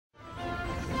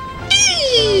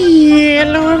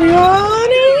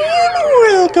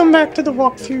back to the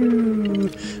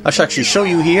walkthrough. I should actually show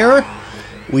you here.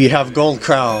 We have gold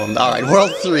crowned. Alright,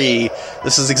 World 3.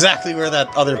 This is exactly where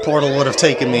that other portal would have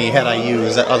taken me had I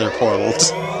used that other portal.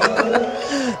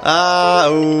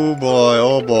 Oh boy,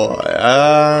 oh boy.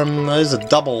 There's a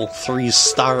double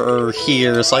 3-star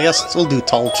here, so I guess we'll do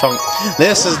Tall Trunk.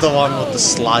 This is the one with the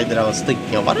slide that I was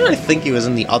thinking of. Why did I think he was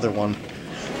in the other one?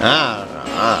 I don't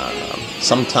know.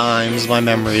 Sometimes my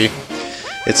memory,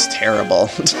 it's terrible.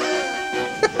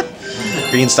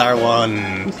 Green Star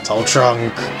 1, Tall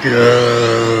Trunk,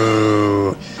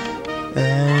 go!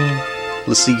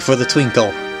 Let's see for the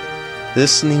twinkle.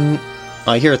 Listening,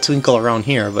 I hear a twinkle around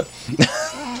here, but...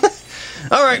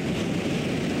 Alright!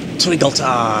 Twinkle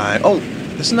time! Oh,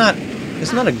 isn't that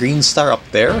a green star up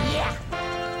there?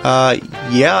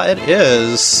 Yeah, it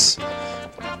is.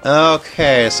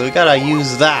 Okay, so we gotta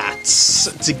use that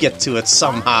to get to it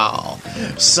somehow.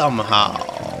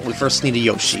 Somehow. We first need a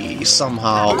Yoshi.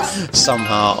 Somehow.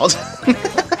 I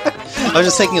was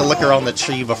just taking a look around the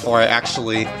tree before I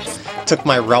actually took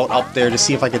my route up there to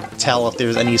see if I could tell if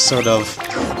there's any sort of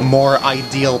more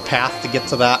ideal path to get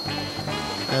to that.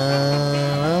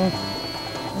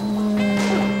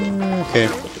 Okay.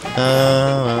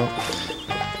 Well.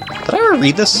 Did I ever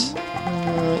read this?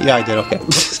 Yeah, I did, okay.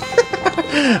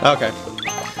 Okay.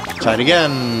 Try it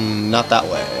again. Not that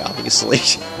way, obviously.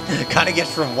 Gotta get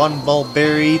from one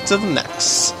bulberry to the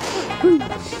next.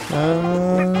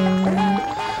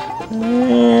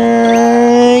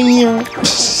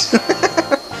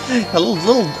 A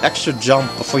little extra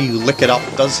jump before you lick it up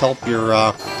does help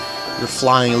your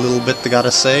flying a little bit, I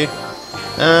gotta say.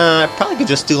 I probably could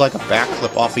just do like a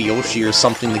backflip off of Yoshi or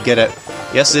something to get it.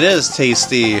 Yes, it is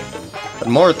tasty. But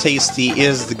more tasty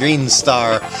is the green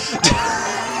star.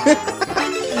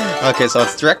 Okay, so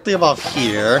it's directly above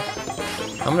here.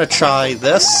 I'm gonna try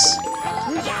this.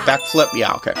 Backflip,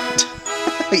 yeah, okay.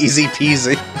 Easy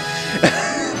peasy.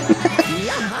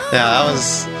 Yeah, that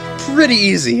was pretty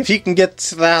easy. If you can get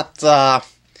to that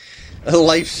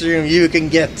live stream, you can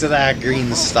get to that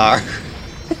green star.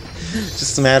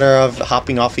 Just a matter of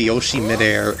hopping off of Yoshi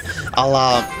midair, a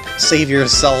la Save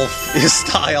Yourself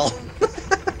style.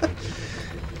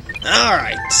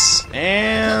 Alright,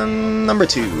 and number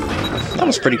 2. That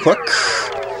was pretty quick.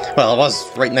 Well, it was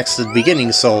right next to the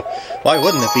beginning, so why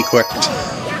wouldn't it be quick?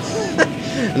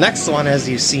 The next one, as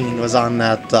you've seen, was on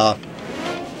that,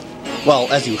 well,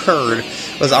 as you heard,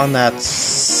 was on that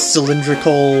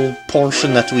cylindrical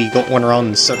portion that we went around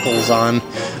in circles on,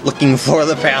 looking for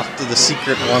the path to the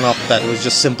secret one-up that was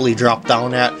just simply dropped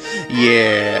down at.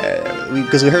 Yeah,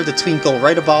 because we heard the twinkle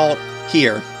right about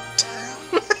here.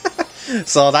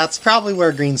 So that's probably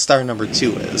where Green Star number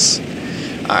 2 is.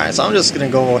 Alright, so I'm just gonna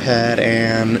go ahead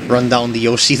and run down the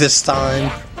Yoshi this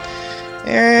time.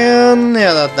 And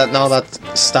yeah, now that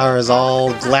star is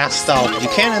all glassed out. You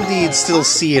can indeed still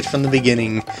see it from the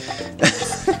beginning.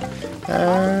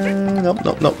 Nope,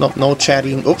 no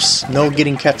chatting. Oops, no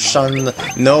getting catched on,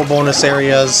 no bonus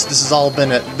areas. This has all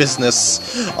been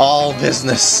business. All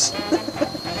business.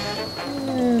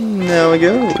 And there we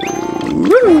go.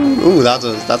 Ooh,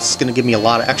 that's gonna give me a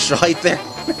lot of extra height there.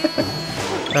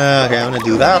 Okay, I'm gonna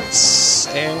do that,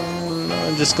 and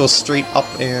I'll just go straight up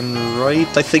and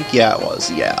right, I think, yeah, it was.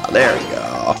 Yeah, there we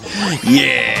go.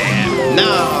 Yeah!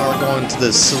 Now we're going to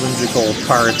the cylindrical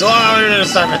part. Oh,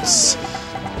 there's diamonds!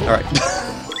 Alright.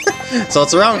 So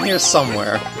it's around here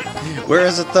somewhere. Where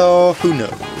is it, though? Who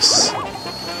knows?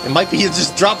 It might be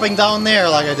just dropping down there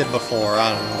like I did before.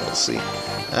 I don't know, we'll see.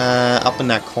 Up in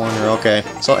that corner, okay.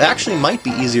 So it actually might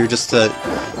be easier just to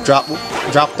drop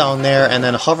down there and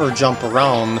then hover jump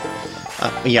around.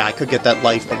 Yeah, I could get that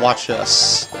life, but watch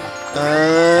this.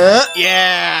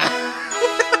 Yeah!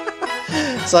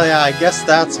 So yeah, I guess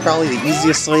that's probably the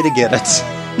easiest way to get it.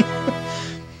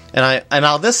 And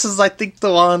now this is, I think,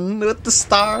 the one with the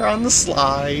star on the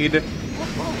slide.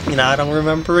 You know, I don't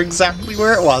remember exactly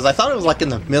where it was. I thought it was like in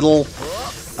the middle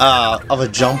of a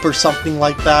jump or something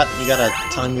like that. You gotta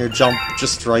time your jump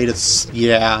just right. It's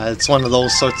one of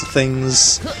those sorts of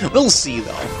things. We'll see,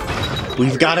 though.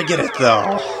 We've gotta get it,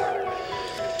 though.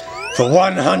 For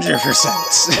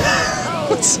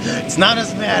 100%. It's not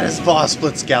as bad as Boss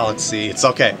Blitz Galaxy. It's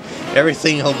okay.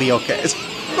 Everything will be okay.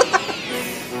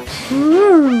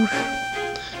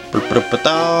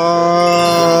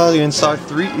 Inside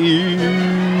 3.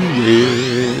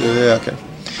 Yeah, okay.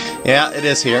 Yeah, it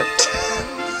is here.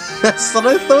 That's what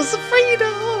I was afraid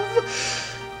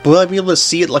of! Will I be able to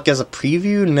see it like as a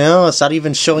preview? No, it's not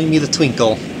even showing me the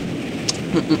twinkle.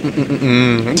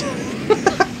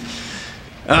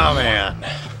 Oh man.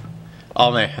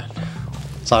 Oh man.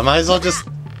 So I might as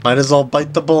well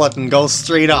bite the bullet and go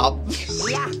straight up.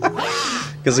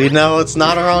 Because we know it's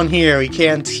not around here. We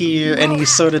can't hear any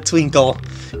sort of twinkle.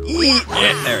 Yeah,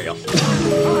 there we go.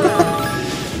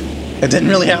 It didn't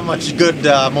really have much good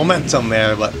momentum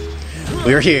there, but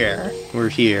we're here. We're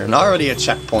here. And already a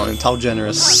checkpoint. How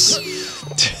generous.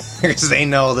 Because they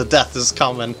know the death is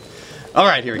coming.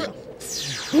 Alright, here we go.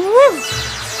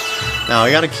 Now,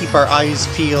 we gotta keep our eyes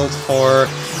peeled for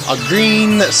a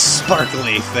green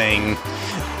sparkly thing.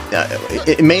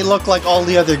 It may look like all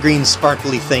the other green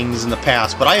sparkly things in the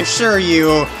past, but I assure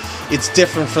you it's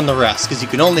different from the rest, because you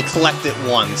can only collect it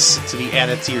once to be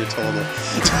added to your total.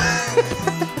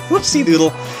 Whoopsie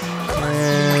doodle.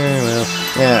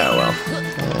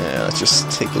 Let's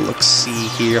just take a look-see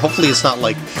here. Hopefully it's not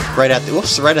like right at the...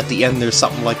 Whoops, right at the end there's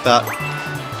something like that.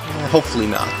 Hopefully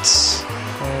not.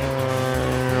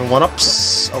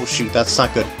 One-ups. Oh shoot, that's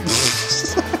not good.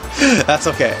 That's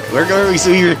okay. We're going to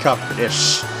be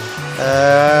recovered-ish.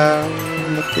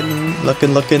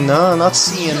 Looking. No, I'm not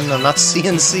seeing.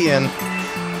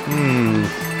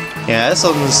 Yeah,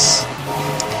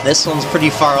 this one's pretty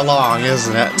far along,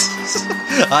 isn't it?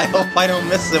 I hope I don't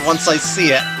miss it once I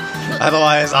see it.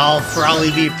 Otherwise, I'll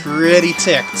probably be pretty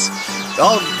ticked.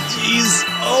 Oh, jeez.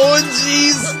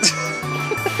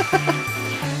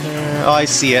 Oh, I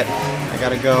see it. I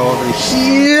gotta go over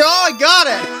here. Oh, I got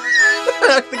it!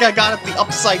 I think I got it the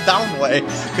upside down way,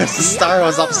 because the star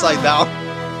was upside down.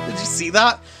 Did you see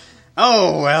that?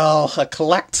 Oh, well, a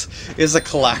collect is a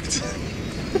collect.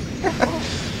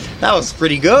 That was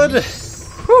pretty good.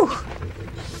 Whew.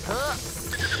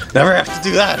 Never have to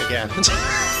do that again.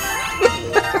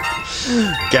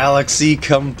 Galaxy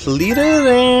completed,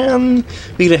 and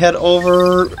we need to head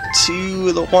over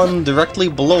to the one directly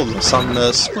below this on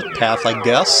the split path, I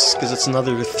guess, because it's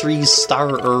another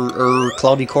 3-star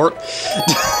cloudy court.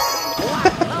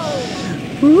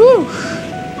 Woo!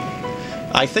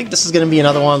 I think this is going to be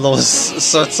another one of those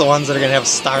sorts of ones that are going to have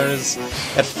stars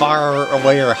at far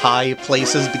away or high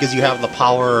places because you have the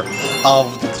power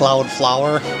of the cloud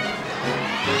flower.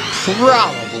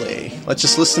 Probably. Let's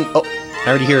just listen. Oh, I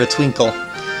already hear a twinkle.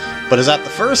 But is that the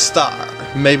first star?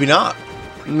 Maybe not.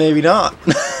 Maybe not.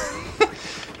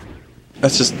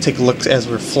 Let's just take a look as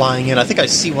we're flying in. I think I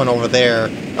see one over there.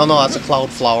 Oh no, that's a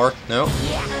cloud flower. No.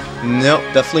 Nope,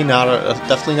 definitely not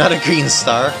a green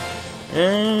star.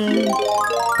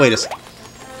 Wait a second.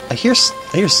 I hear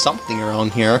something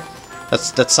around here.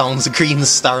 That sounds green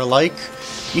star-like.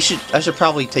 I should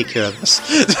probably take care of this.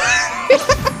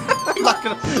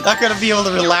 I'm not gonna be able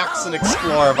to relax and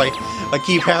explore if I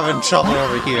keep having trouble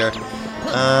over here.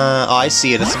 Oh, I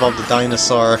see it. It's above the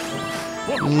dinosaur.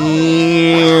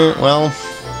 Well,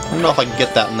 I don't know if I can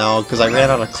get that now because I ran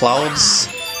out of clouds.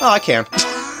 Oh, I can.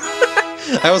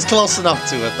 I was close enough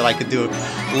to it that I could do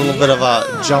a little bit of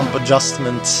a jump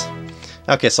adjustment.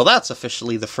 Okay, so that's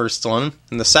officially the first one,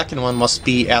 and the second one must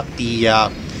be at the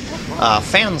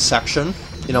fan section.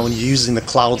 You know, when you're using the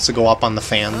clouds to go up on the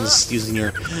fans, using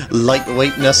your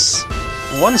lightweightness.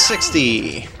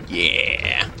 160!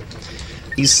 Yeah!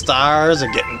 These stars are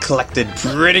getting collected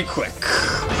pretty quick.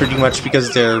 Pretty much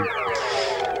because they're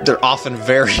often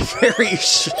very, very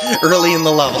early in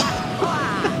the level.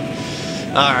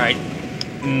 Alright.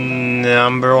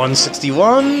 Number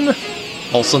 161.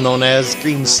 Also known as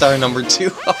Green Star number 2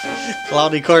 of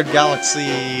Cloudy Court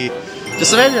Galaxy.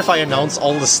 Just imagine if I announce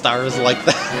all the stars like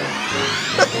that.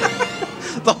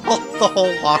 the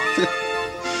whole walkthrough.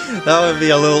 That would be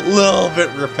a little bit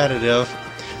repetitive.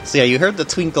 So yeah, you heard the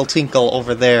twinkle twinkle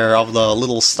over there of the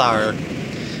little star.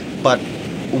 But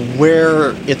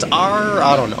where it's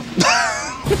I don't know.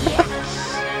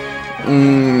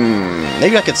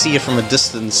 Maybe I could see it from a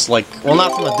distance, like, well,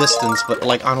 not from a distance, but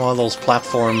like on one of those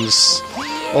platforms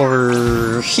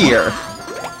over here.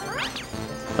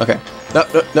 Okay. No,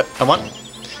 I want.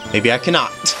 Maybe I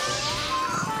cannot.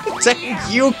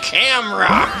 Thank you,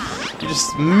 camera! You're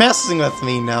just messing with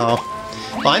me now.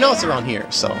 Well, I know it's around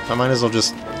here, so I might as well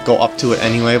just go up to it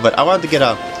anyway, but I wanted to get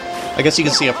I guess you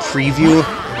can see a preview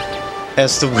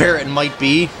as to where it might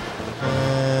be.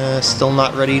 Still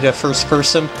not ready to first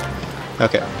person.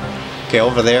 Okay. Okay,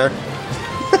 over there.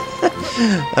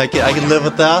 I can live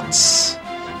with that.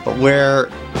 But where,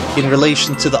 in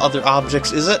relation to the other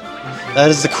objects, is it? That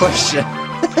is the question.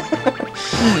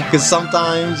 Because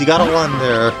sometimes you gotta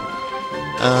wonder.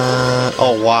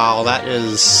 Oh wow, that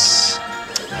is...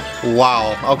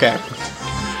 Wow, okay.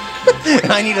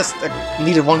 And I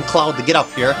needed one cloud to get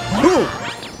up here. Woo!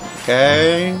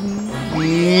 Okay.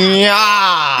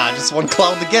 Yeah, just one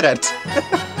cloud to get it.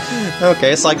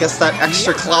 Okay, so I guess that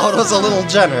extra cloud was a little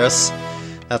generous.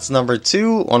 That's number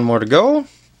 2. One more to go.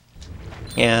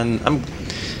 And I'm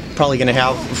probably gonna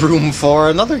have room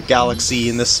for another galaxy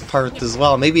in this part as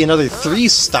well. Maybe another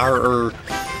 3-star, or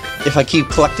if I keep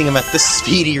collecting them at this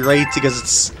speedy rate, because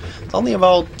it's only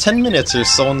about 10 minutes or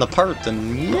so in the part,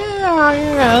 and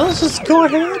yeah, let's just go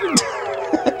ahead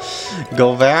and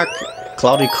go back.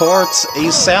 Cloudy Quartz,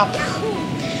 ASAP.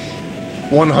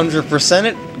 100%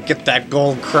 it. Get that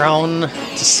gold crown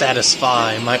to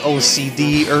satisfy my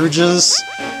OCD urges.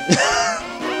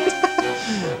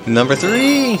 Number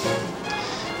 3.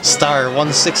 Star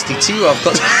 162 of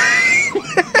the...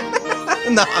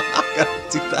 No, I'm not gonna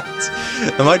do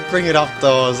that. I might bring it up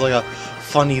though as like a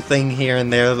funny thing here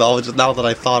and there, though, just now that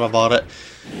I thought about it.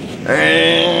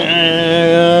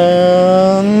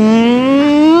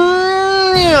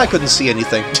 Yeah, I couldn't see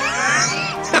anything.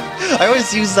 I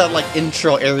always use that like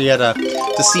intro area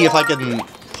to see if I can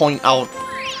point out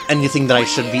anything that I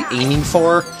should be aiming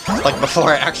for, like before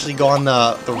I actually go on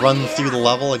the run through the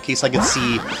level, in case I could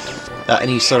see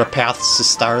any sort of paths to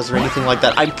stars or anything like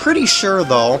that. I'm pretty sure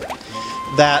though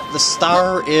that the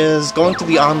star is going to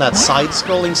be on that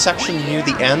side-scrolling section near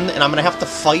the end, and I'm going to have to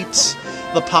fight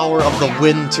the power of the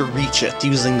wind to reach it,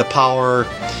 using the power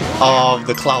of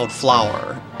the Cloud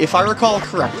Flower. If I recall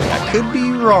correctly, I could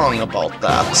be wrong about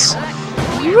that.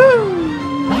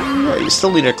 Woo! You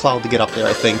still need a cloud to get up there,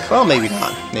 I think. Well, maybe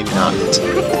not. Maybe not.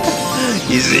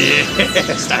 Easy!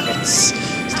 Starmits!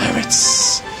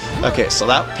 Starmits! Okay, so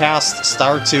that passed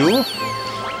Star 2,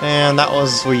 and that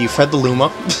was where you fed the Luma.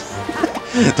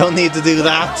 Don't need to do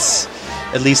that,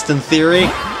 at least in theory.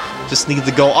 Just need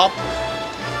to go up,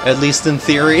 at least in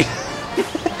theory.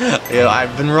 Yeah,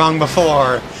 I've been wrong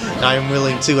before, and I'm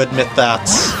willing to admit that.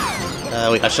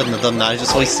 Wait, I shouldn't have done that, I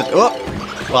just wasted... Oh!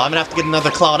 Well, I'm gonna have to get another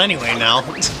cloud anyway now.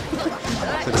 I was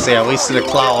gonna say, I wasted a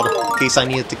cloud in case I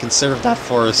needed to conserve that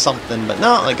for something, but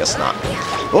no, I guess not.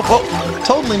 Oh, oh,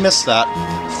 totally missed that.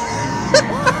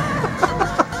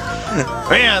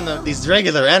 Man, these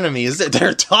regular enemies,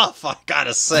 they're tough, I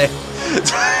gotta say.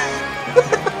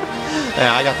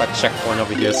 Yeah, I got that checkpoint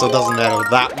over here, so it doesn't matter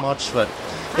that much, but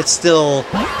it still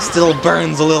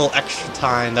burns a little extra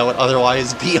time that would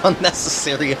otherwise be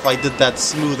unnecessary if I did that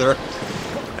smoother.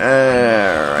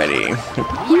 Alrighty.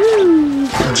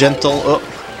 Gentle. Oh,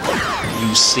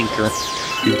 you stinker.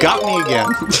 You got me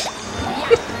again.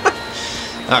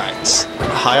 Alright,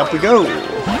 high up we go.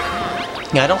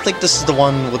 Yeah, I don't think this is the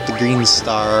one with the green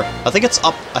star. I think it's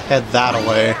up ahead that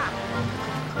way.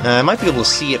 I might be able to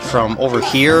see it from over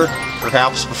here,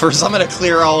 perhaps, but first I'm going to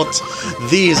clear out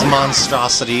these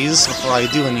monstrosities before I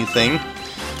do anything,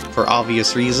 for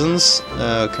obvious reasons.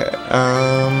 Okay,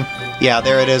 yeah,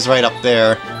 there it is right up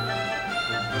there.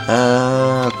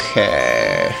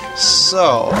 Okay,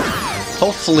 so,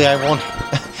 hopefully I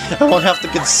won't have to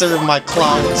conserve my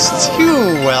clouds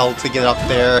too well to get up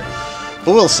there.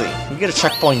 But we'll see. We get a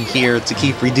checkpoint here to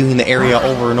keep redoing the area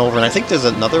over and over, and I think there's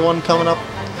another one coming up,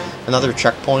 another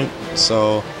checkpoint,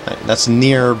 so that's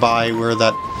nearby where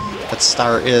that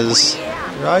star is.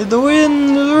 Ride the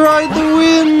wind! Ride the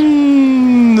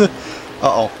wind!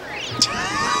 Uh-oh.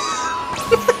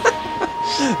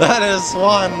 That is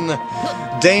one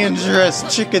dangerous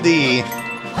chickadee.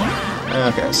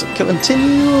 Okay, so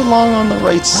continue along on the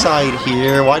right side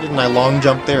here. Why didn't I long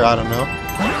jump there? I don't know.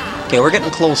 Okay, we're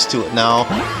getting close to it now.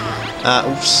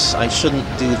 Oops, I shouldn't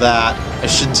do that. I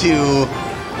should do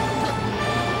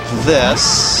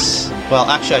this. Well,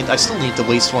 actually, I still need to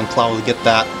waste one cloud to get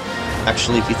that,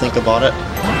 actually, if you think about it.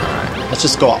 Let's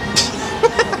just go up.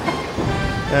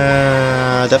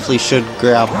 Definitely should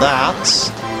grab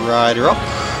that. Ride her up.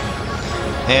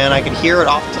 And I can hear it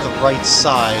off to the right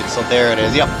side, so there it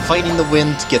is. Yep, fighting the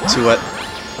wind to get to it.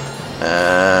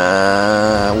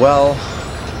 Well,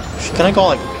 can I go,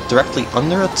 like, directly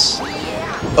under it?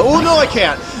 Oh, no, I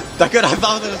can't! I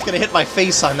thought that it was going to hit my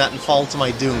face on that and fall to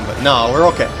my doom, but no, we're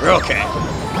okay. We're okay.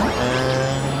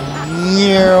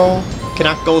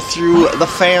 Cannot go through the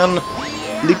fan.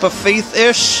 Leap of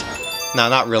faith-ish? No,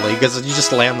 not really, because you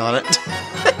just land on it.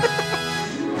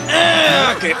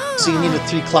 Okay, so you need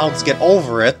 3 clouds to get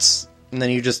over it, and then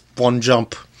you just one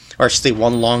jump, or I should say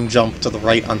one long jump to the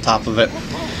right on top of it.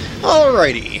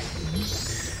 Alrighty.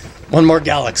 One more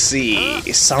galaxy.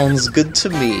 Sounds good to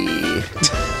me.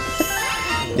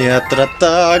 Yeah,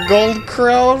 da-da-da, gold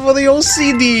crown for the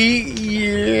OCD.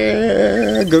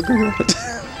 Yeah, go.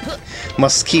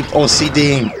 Must keep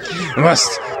OCDing.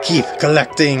 Must keep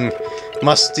collecting.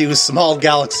 Must do small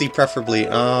galaxy, preferably.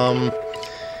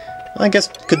 I guess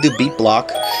could do beat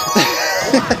block.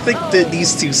 I think that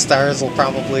these 2 stars will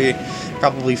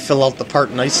probably fill out the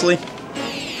part nicely.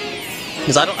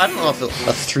 Because I don't know if a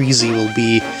 3Z will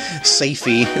be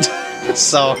safey.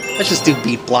 So let's just do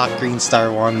beat block, green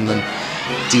star 1, and then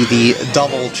do the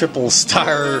double, triple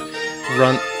star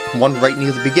run, one right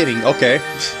near the beginning. Okay.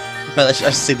 I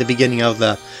should say the beginning of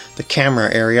the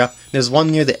camera area. There's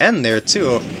one near the end there,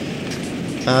 too.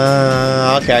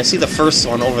 Okay, I see the first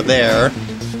one over there.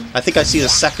 I think I see the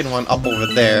second one up over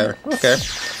there. Okay.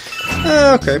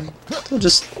 Okay. We'll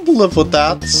just live with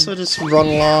that. So just run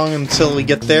along until we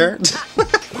get there.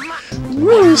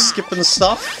 Woo, skipping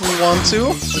stuff if we want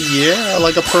to. Yeah,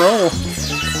 like a pro.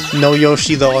 No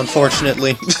Yoshi, though,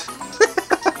 unfortunately.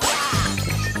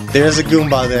 There's a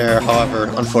Goomba there,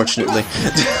 however, unfortunately.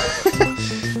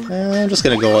 I'm just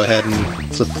gonna go ahead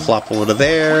and flip-flop over to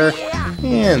there.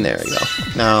 And there we go.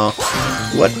 Now,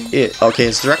 okay,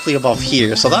 it's directly above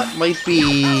here, so that might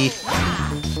be...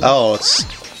 Oh, it's...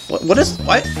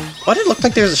 Why did it look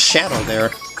like there's a shadow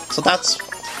there? So that's...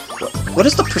 What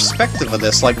is the perspective of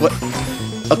this? Like, what...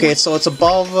 Okay, so it's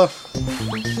above...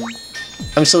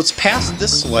 I mean, so it's past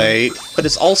this way, but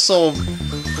it's also...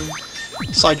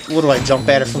 So what do I jump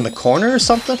at it from the corner or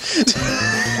something?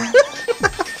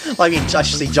 Well, I mean, I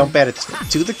should say jump at it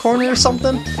to the corner or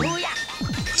something?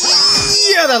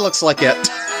 Yeah, that looks like it.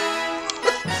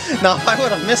 Now, if I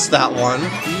would have missed that one,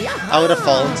 I would have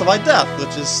fallen to my death,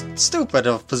 which is stupid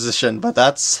of position, but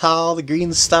that's how the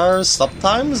green stars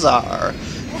sometimes are.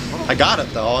 I got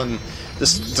it, though, and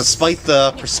despite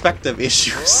the perspective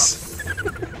issues.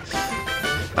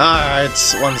 Alright,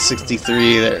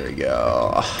 163, there we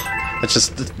go.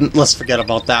 Let's forget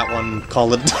about that one,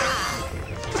 call it...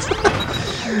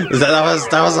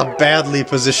 that was a badly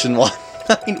positioned one.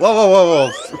 I mean, whoa,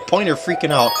 Pointer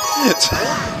freaking out.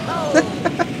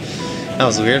 That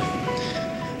was weird.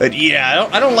 But yeah,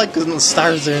 I don't like when the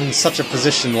stars are in such a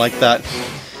position like that.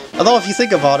 Although if you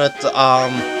think about it,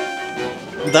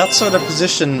 that sort of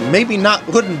position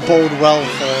wouldn't bode well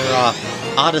for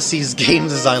Odyssey's game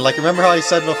design. Like, remember how I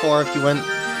said before, if you went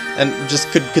and just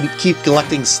could keep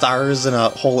collecting stars in a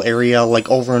whole area, like,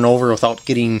 over and over without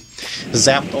getting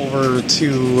zapped over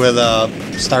to the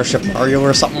Starship Mario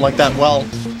or something like that? Well,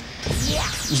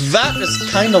 that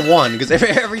is kind of one, because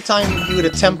every time you would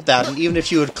attempt that, and even if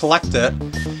you would collect it,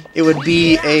 it would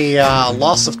be a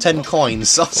loss of 10 coins.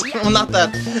 So, not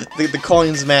that the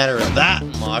coins matter that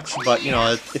much, but, you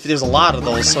know, if there's a lot of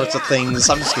those sorts of things,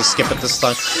 I'm just gonna skip it this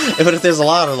time. But if there's a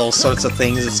lot of those sorts of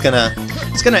things, it's gonna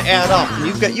add up.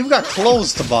 And you've got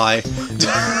clothes to buy.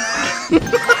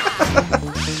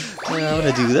 I'm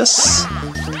gonna do this,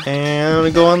 and I'm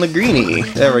gonna go on the greenie.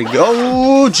 There we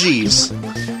go. Jeez.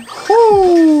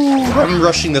 Whoo! I'm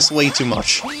rushing this way too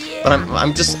much, but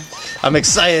I'm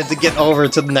excited to get over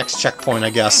to the next checkpoint, I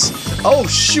guess. Oh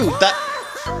shoot!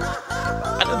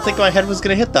 I didn't think my head was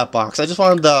gonna hit that box. I just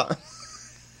wanted to.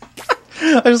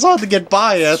 I just wanted to get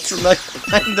by it, and I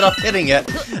ended up hitting it.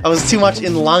 I was too much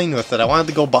in line with it. I wanted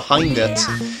to go behind it.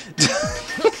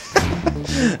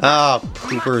 Ah,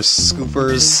 poopers,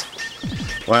 scoopers.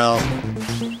 Well,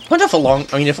 I wonder if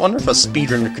a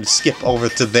speedrunner could skip over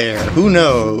to there. Who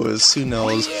knows? Who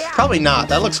knows? Probably not.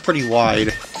 That looks pretty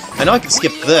wide. I know I could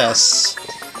skip this,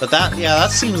 but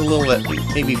that seems a little bit,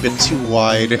 maybe a bit too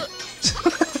wide.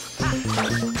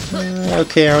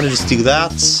 Okay, I'm gonna just do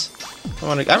that.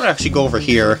 I'm gonna actually go over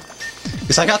here,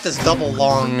 because I got this double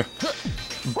long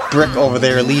brick over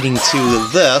there leading to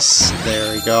this.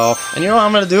 There we go. And you know what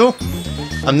I'm gonna do?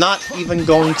 I'm not even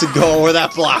going to go where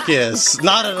that block is.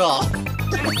 Not at all.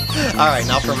 Alright,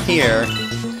 now from here...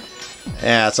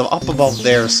 Yeah, so up above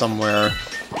there somewhere.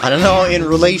 I don't know in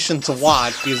relation to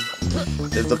what, because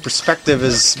the perspective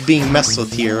is being messed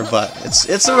with here, but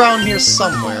it's around here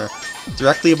somewhere.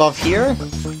 Directly above here?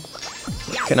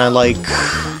 Can I, like...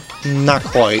 Not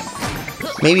quite.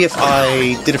 Maybe if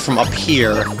I did it from up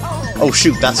here... Oh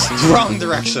shoot, that's the wrong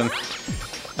direction.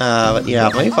 But yeah,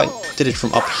 maybe if I did it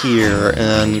from up here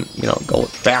and, you know, go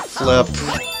with backflip.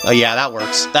 Oh yeah, that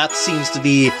works. That seems to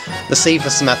be the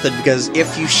safest method, because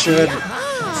if you should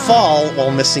fall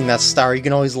while missing that star, you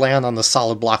can always land on the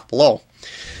solid block below.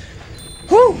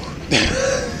 Whew!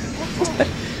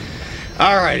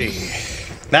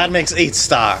 Alrighty. That makes 8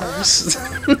 stars.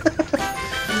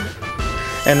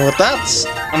 And with that,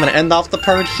 I'm gonna end off the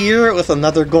part here with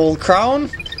another gold crown.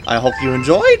 I hope you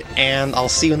enjoyed, and I'll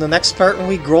see you in the next part when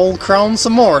we gold crown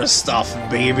some more stuff,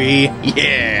 baby.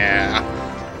 Yeah!